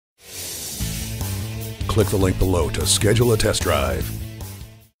click the link below to schedule a test drive.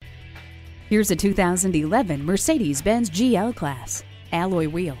 Here's a 2011 Mercedes-Benz GL Class. Alloy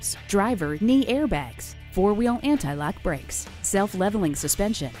wheels, driver knee airbags, four-wheel anti-lock brakes, self-leveling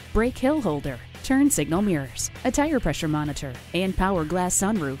suspension, brake hill holder, turn signal mirrors, a tire pressure monitor, and power glass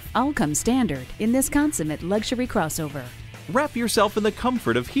sunroof all come standard in this consummate luxury crossover. Wrap yourself in the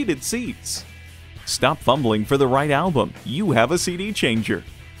comfort of heated seats. Stop fumbling for the right album. You have a CD changer.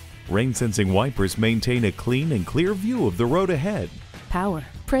 Rain-sensing wipers maintain a clean and clear view of the road ahead. Power,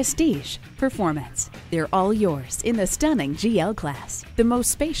 prestige, performance. They're all yours in the stunning GL Class, the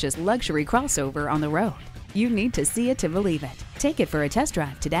most spacious luxury crossover on the road. You need to see it to believe it. Take it for a test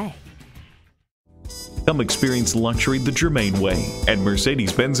drive today. Come experience luxury the Germain way at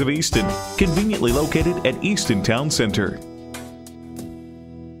Mercedes-Benz of Easton, conveniently located at Easton Town Center.